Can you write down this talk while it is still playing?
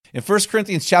In 1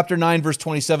 Corinthians chapter 9, verse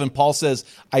 27, Paul says,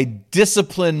 I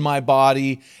discipline my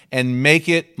body and make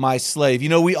it my slave. You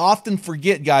know, we often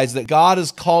forget, guys, that God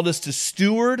has called us to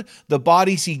steward the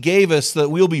bodies he gave us so that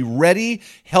we'll be ready,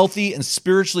 healthy, and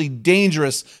spiritually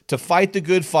dangerous to fight the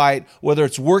good fight, whether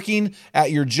it's working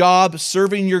at your job,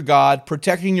 serving your God,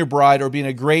 protecting your bride, or being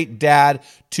a great dad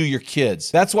to your kids.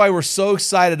 That's why we're so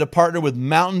excited to partner with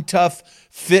Mountain Tough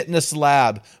Fitness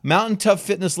Lab. Mountain Tough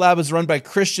Fitness Lab is run by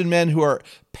Christian men who are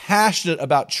passionate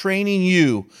about training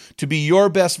you to be your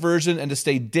best version and to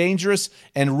stay dangerous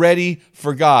and ready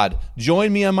for God.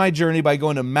 Join me on my journey by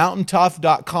going to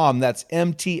mountaintough.com. That's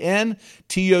MTNTOUGH,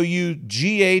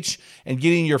 and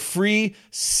getting your free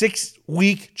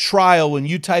 6-week trial when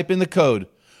you type in the code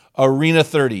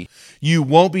ARENA30. You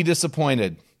won't be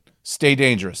disappointed. Stay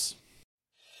dangerous.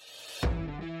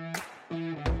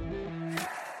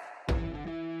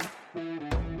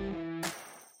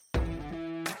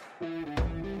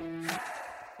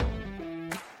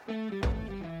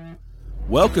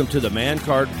 Welcome to the Man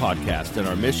Card Podcast and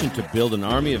our mission to build an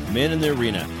army of men in the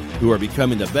arena who are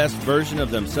becoming the best version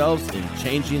of themselves and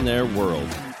changing their world.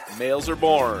 Males are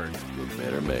born, but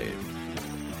men are made.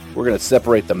 We're going to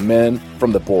separate the men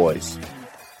from the boys.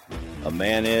 A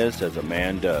man is as a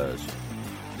man does.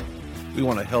 We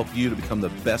want to help you to become the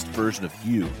best version of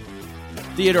you.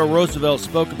 Theodore Roosevelt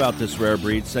spoke about this rare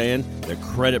breed, saying, the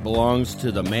credit belongs to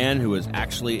the man who is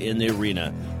actually in the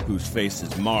arena, whose face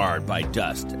is marred by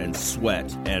dust and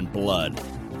sweat and blood.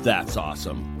 That's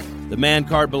awesome. The man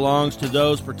card belongs to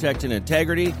those protecting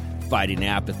integrity, fighting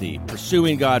apathy,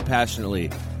 pursuing God passionately,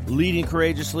 leading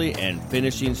courageously, and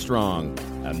finishing strong.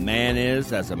 A man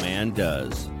is as a man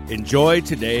does. Enjoy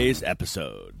today's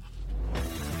episode.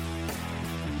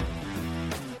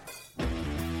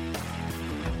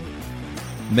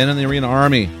 Men in the Arena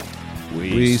Army,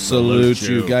 we salute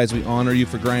you. Guys, we honor you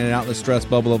for grinding out the stress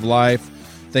bubble of life.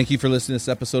 Thank you for listening to this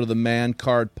episode of the Man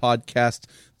Card Podcast.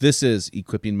 This is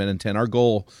Equipping Men in 10. Our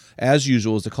goal, as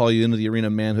usual, is to call you into the arena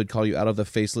of manhood, call you out of the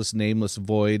faceless, nameless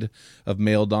void of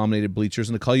male-dominated bleachers,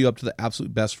 and to call you up to the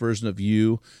absolute best version of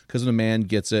you, because when a man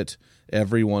gets it,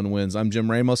 everyone wins. I'm Jim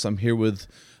Ramos. I'm here with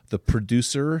the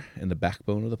producer and the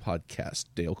backbone of the podcast,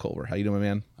 Dale Culver. How you doing,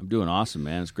 man? I'm doing awesome,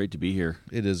 man. It's great to be here.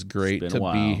 It is great to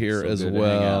while. be here So as good to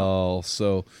hang well.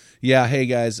 So, yeah, hey,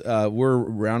 guys, we're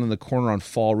rounding the corner on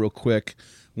fall real quick.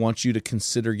 Want you to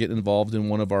consider getting involved in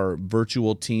one of our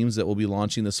virtual teams that will be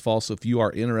launching this fall. So if you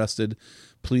are interested,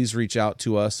 please reach out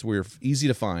to us. We're easy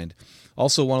to find.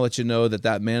 Also want to let you know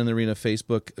that Man in the Arena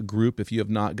Facebook group, if you have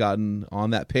not gotten on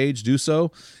that page, do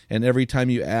so. And every time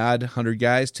you add 100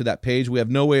 guys to that page, we have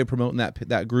no way of promoting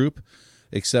that group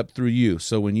except through you.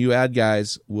 So when you add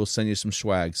guys, we'll send you some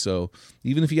swag. So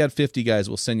even if you add 50 guys,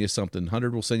 we'll send you something.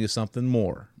 100, we'll send you something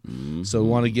more. Mm-hmm. So we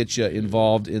want to get you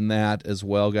involved in that as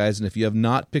well, guys. And if you have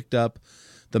not picked up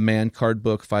the Man Card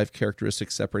book, 5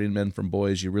 Characteristics Separating Men from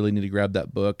Boys, you really need to grab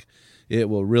that book. It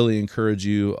will really encourage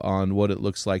you on what it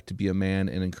looks like to be a man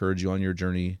and encourage you on your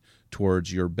journey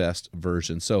towards your best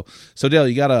version. So Dale,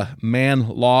 you got a man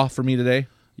law for me today?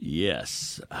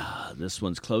 Yes. This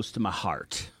one's close to my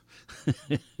heart.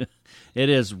 It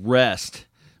is rest,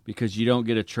 because you don't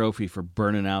get a trophy for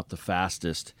burning out the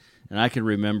fastest. And I can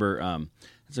remember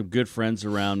some good friends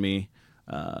around me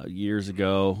years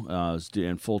ago. I was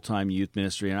doing full-time youth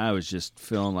ministry, and I was just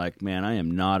feeling like, man, I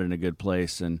am not in a good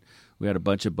place. And we had a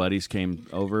bunch of buddies came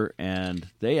over, and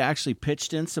they actually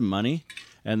pitched in some money,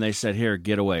 and they said, here,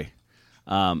 get away.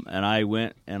 And I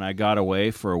went and I got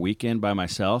away for a weekend by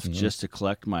myself, just to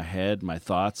collect my head, my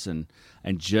thoughts, and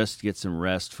just get some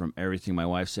rest from everything. My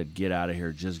wife said, get out of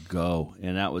here, just go.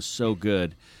 And that was so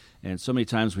good. And so many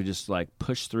times we just like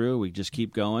push through, we just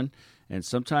keep going. And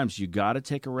sometimes you got to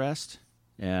take a rest,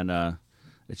 and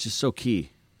it's just so key.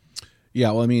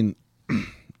 Yeah, well, I mean,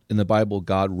 in the Bible,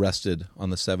 God rested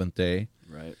on the seventh day.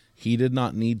 Right. He did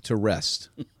not need to rest.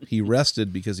 He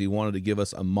rested because he wanted to give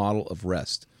us a model of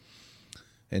rest.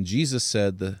 And Jesus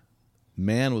said the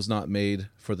man was not made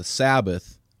for the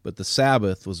Sabbath, but the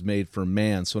Sabbath was made for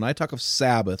man. So when I talk of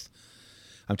Sabbath,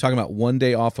 I'm talking about one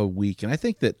day off a week. And I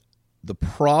think that the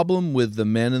problem with the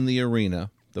men in the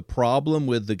arena, the problem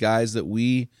with the guys that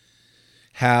we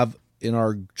have in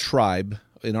our tribe,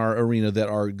 in our arena,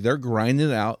 they're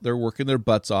grinding it out, they're working their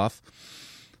butts off.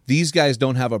 These guys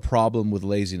don't have a problem with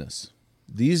laziness.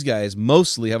 These guys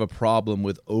mostly have a problem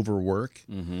with overwork.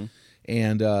 Mm-hmm.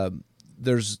 And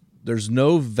there's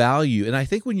no value. And I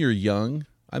think when you're young,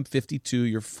 I'm 52,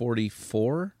 you're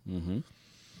 44. Mm-hmm.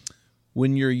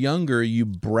 When you're younger, you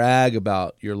brag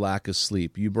about your lack of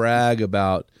sleep. You brag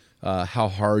about how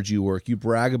hard you work. You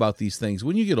brag about these things.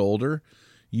 When you get older,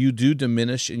 you do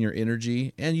diminish in your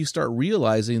energy, and you start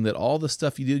realizing that all the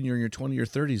stuff you did in your 20s or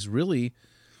 30s really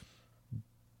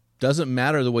doesn't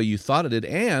matter the way you thought it did,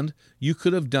 and you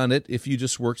could have done it if you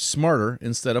just worked smarter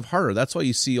instead of harder. That's why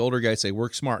you see older guys say,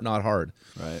 work smart, not hard.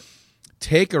 Right.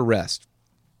 Take a rest.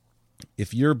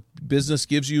 If your business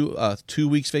gives you a 2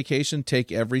 weeks vacation,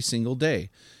 take every single day.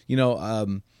 You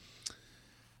know,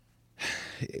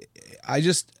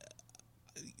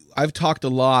 I've talked a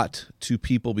lot to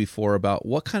people before about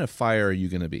what kind of fire are you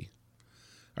going to be?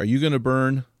 Are you going to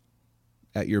burn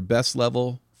at your best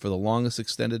level for the longest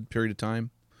extended period of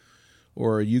time?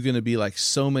 Or are you going to be like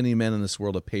so many men in this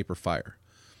world, a paper fire?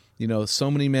 You know, so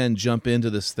many men jump into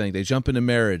this thing. They jump into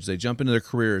marriage. They jump into their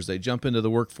careers. They jump into the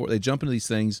workforce. They jump into these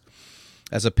things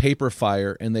as a paper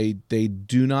fire, and they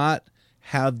do not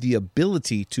have the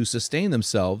ability to sustain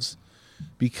themselves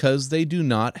because they do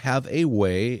not have a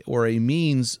way or a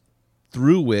means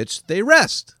through which they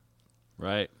rest.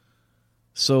 Right.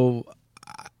 So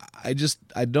I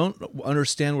don't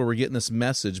understand where we're getting this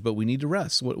message, but we need to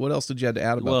rest. What else did you have to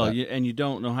add about that? Well, and you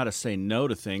don't know how to say no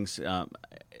to things.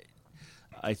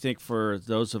 I think for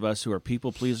those of us who are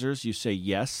people pleasers, you say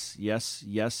yes, yes,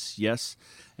 yes, yes,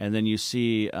 and then you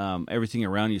see everything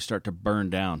around you start to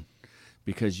burn down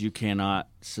because you cannot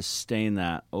sustain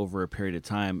that over a period of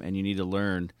time, and you need to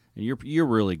learn. And you're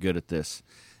really good at this,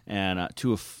 and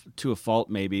to a fault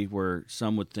maybe, where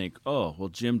some would think, oh, well,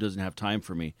 Jim doesn't have time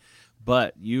for me,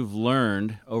 but you've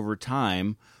learned over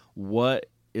time what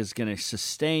is going to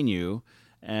sustain you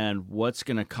and what's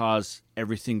going to cause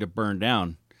everything to burn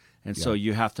down. And so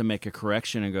you have to make a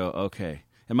correction and go, okay.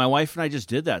 And my wife and I just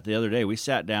did that the other day. We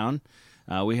sat down.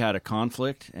 We had a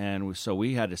conflict, and so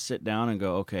we had to sit down and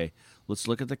go, okay, let's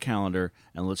look at the calendar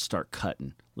and let's start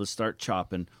cutting. Let's start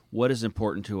chopping. What is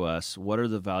important to us? What are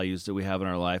the values that we have in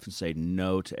our life? And say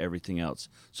no to everything else.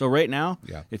 So right now,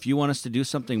 if you want us to do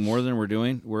something more than we're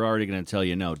doing, we're already going to tell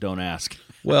you no, don't ask.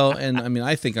 Well, and I mean,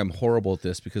 I think I'm horrible at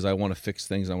this because I want to fix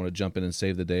things. I want to jump in and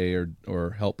save the day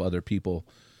or help other people.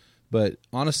 But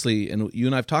honestly, and you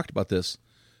and I have talked about this,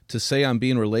 to say I'm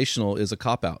being relational is a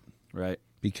cop-out. Right.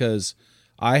 Because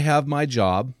I have my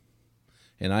job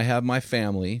and I have my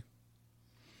family,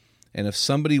 and if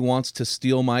somebody wants to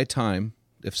steal my time,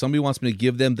 if somebody wants me to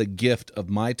give them the gift of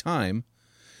my time,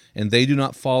 and they do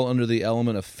not fall under the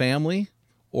element of family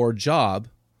or job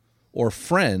or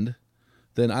friend,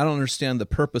 then I don't understand the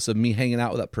purpose of me hanging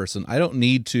out with that person. I don't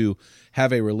need to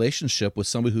have a relationship with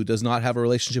somebody who does not have a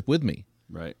relationship with me.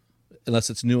 Right.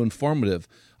 Unless it's new and formative.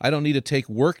 I don't need to take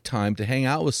work time to hang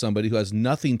out with somebody who has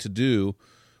nothing to do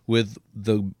with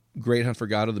the Great Hunt for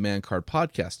God or the Man Card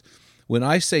podcast. When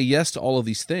I say yes to all of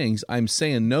these things, I'm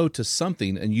saying no to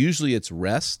something, and usually it's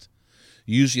rest.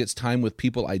 Usually it's time with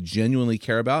people I genuinely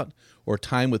care about, or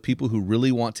time with people who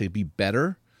really want to be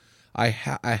better. I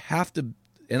have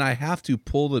to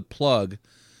pull the plug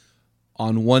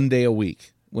on 1 day a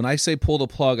week. When I say pull the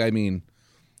plug, I mean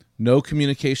no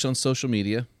communication on social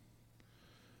media,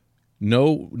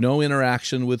 no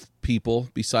interaction with people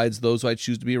besides those I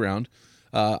choose to be around.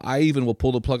 I even will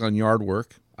pull the plug on yard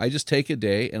work. I just take a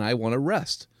day and I want to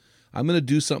rest. I'm going to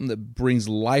do something that brings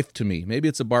life to me. Maybe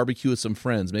it's a barbecue with some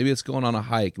friends. Maybe it's going on a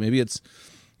hike. Maybe it's,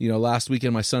 last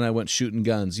weekend my son and I went shooting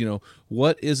guns.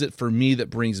 What is it for me that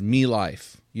brings me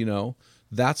life?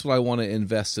 That's what I want to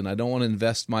invest in. I don't want to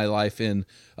invest my life in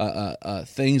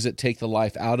things that take the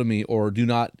life out of me or do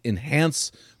not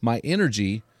enhance my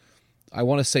energy. I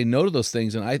want to say no to those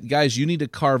things. And guys, you need to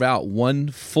carve out 1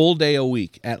 full day a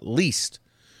week, at least,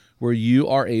 where you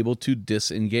are able to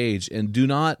disengage, and do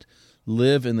not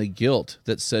live in the guilt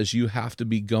that says you have to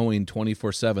be going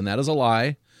 24/7. That is a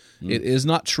lie. It is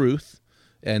not truth.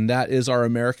 And that is our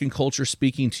American culture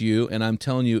speaking to you. And I'm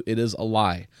telling you, it is a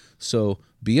lie. So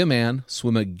be a man,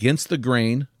 swim against the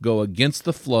grain, go against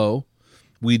the flow.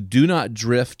 We do not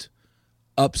drift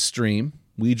upstream.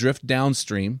 We drift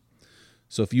downstream.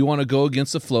 So if you want to go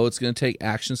against the flow, it's going to take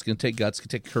action, it's going to take guts, it's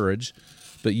going to take courage.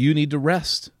 But you need to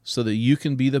rest so that you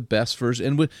can be the best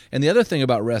version. And the other thing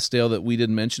about rest, Dale, that we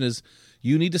didn't mention is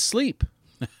you need to sleep.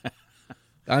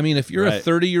 I mean, if you're a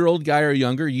 30-year-old guy or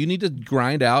younger, you need to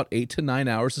grind out 8 to 9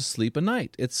 hours of sleep a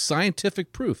night. It's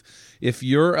scientific proof. If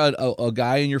you're a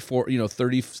guy in your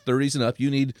 30s and up,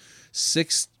 you need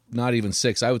 6, not even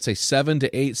 6, I would say 7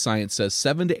 to 8, science says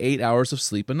 7 to 8 hours of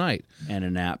sleep a night. And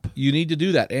a nap. You need to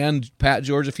do that. And Pat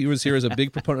George, if he was here, is a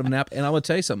big proponent of nap. And I will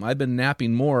tell you something, I've been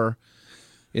napping more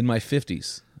in my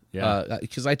 50s.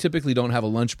 Because I typically don't have a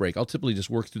lunch break. I'll typically just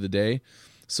work through the day.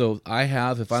 So I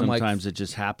have, if I'm like, sometimes it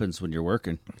just happens when you're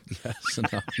working. yes,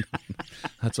 no,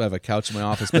 that's why I have a couch in my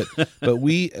office. But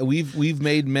we've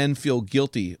made men feel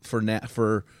guilty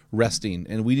for resting,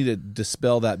 and we need to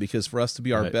dispel that, because for us to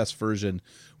be our best version,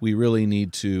 we really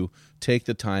need to take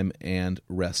the time and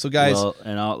rest. So guys, well,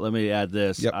 and let me add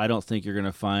this. Yep. I don't think you're going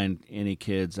to find any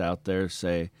kids out there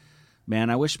say, man,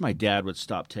 I wish my dad would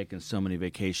stop taking so many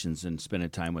vacations and spending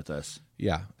time with us.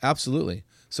 yeah, absolutely.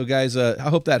 So guys, I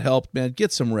hope that helped, man.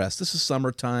 Get some rest. This is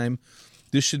summertime.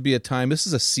 This should be a time. This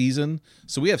is a season.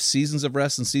 So we have seasons of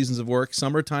rest and seasons of work.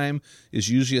 Summertime is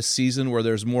usually a season where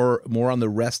there's more on the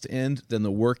rest end than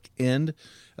the work end,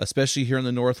 especially here in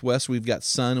the Northwest. We've got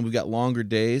sun and we've got longer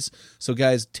days. So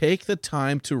guys, take the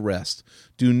time to rest.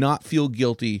 Do not feel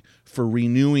guilty for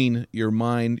renewing your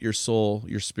mind, your soul,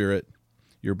 your spirit,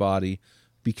 your body.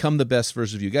 Become the best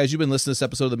version of you. Guys, you've been listening to this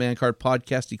episode of the Man Card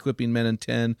Podcast, Equipping Men in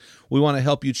 10. We want to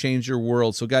help you change your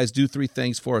world. So guys, do 3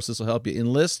 things for us. This will help you.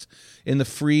 Enlist in the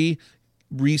free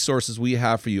resources we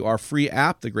have for you. Our free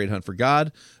app, The Great Hunt for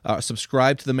God.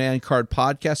 Subscribe to the Man Card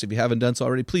Podcast. If you haven't done so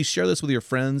already, please share this with your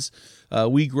friends.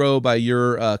 We grow by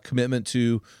your commitment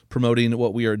to promoting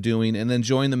what we are doing. And then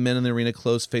join the Men in the Arena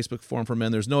closed Facebook forum for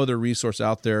men. There's no other resource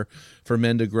out there for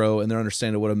men to grow and their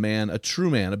understanding of what a true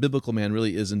man, a biblical man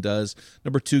really is and does.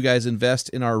 Number 2, guys, invest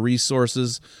in our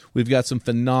resources. We've got some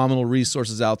phenomenal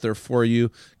resources out there for you.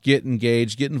 Get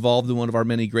engaged. Get involved in one of our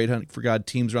many Great Hunt for God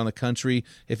teams around the country.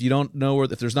 If you don't know,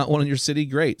 if there's not one in your city,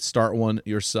 great. Start one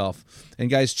yourself. And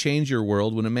guys, change your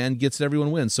world. When a man gets it,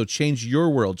 everyone wins. So change your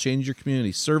world. Change your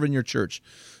community. Serve in your church.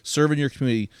 Serve in your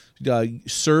community.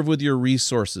 Serve with your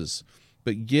resources.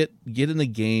 But get in the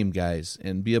game, guys,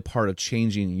 and be a part of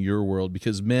changing your world,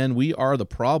 because men, we are the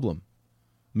problem.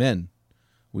 Men,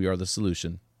 we are the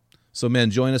solution. So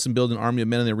men, join us in building an army of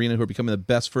men in the arena who are becoming the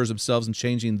best versions of themselves and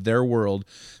changing their world.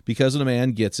 Because when a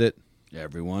man gets it,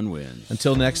 everyone wins.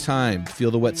 Until next time,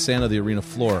 feel the wet sand of the arena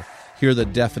floor. Hear the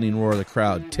deafening roar of the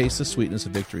crowd. Taste the sweetness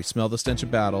of victory. Smell the stench of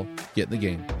battle. Get in the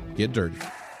game. Get dirty.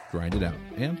 Grind it out.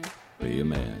 And be a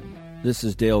man. This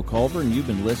is Dale Culver, and you've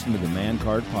been listening to the Man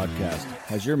Card Podcast.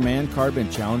 Has your man card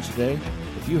been challenged today?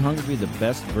 If you hunger to be the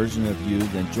best version of you,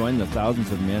 then join the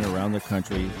thousands of men around the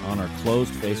country on our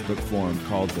closed Facebook forum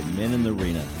called The Men in the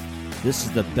Arena. This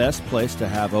is the best place to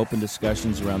have open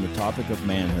discussions around the topic of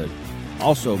manhood.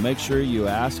 Also, make sure you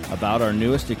ask about our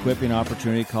newest equipping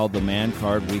opportunity called the Man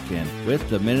Card Weekend with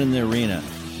the Men in the Arena.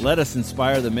 Let us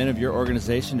inspire the men of your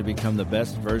organization to become the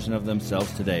best version of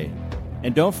themselves today.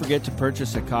 And don't forget to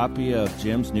purchase a copy of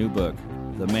Jim's new book,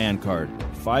 The Man Card,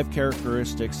 5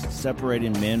 Characteristics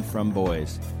Separating Men from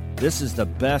Boys. This is the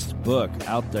best book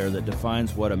out there that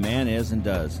defines what a man is and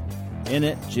does. In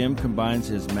it, Jim combines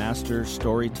his master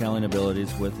storytelling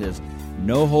abilities with his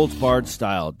no-holds-barred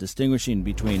style, distinguishing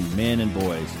between men and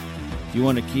boys. If you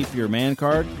want to keep your man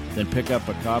card, then pick up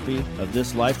a copy of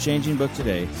this life-changing book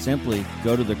today. Simply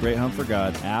go to the Great Hunt for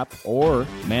God app or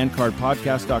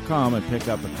mancardpodcast.com and pick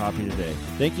up a copy today.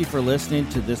 Thank you for listening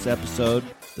to this episode,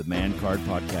 the Man Card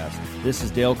Podcast. This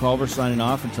is Dale Culver signing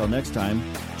off. Until next time,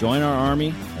 join our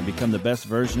army and become the best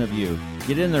version of you.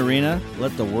 Get in the arena,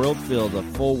 let the world feel the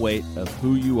full weight of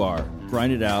who you are.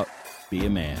 Grind it out, be a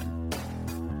man.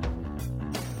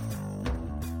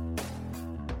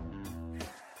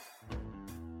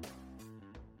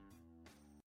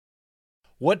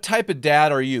 What type of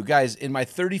dad are you? Guys, in my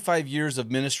 35 years of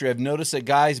ministry, I've noticed that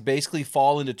guys basically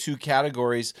fall into 2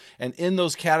 categories. And in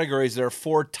those categories, there are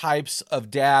 4 types of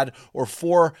dad, or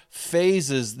 4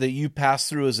 phases that you pass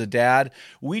through as a dad.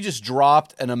 We just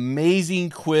dropped an amazing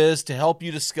quiz to help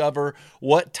you discover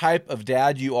what type of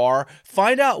dad you are.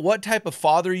 Find out what type of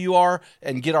father you are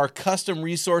and get our custom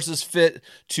resources fit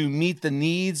to meet the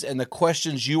needs and the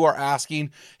questions you are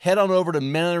asking. Head on over to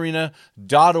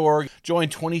menarena.org. Join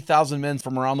 20,000 men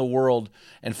from around the world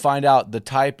and find out the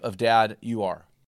type of dad you are.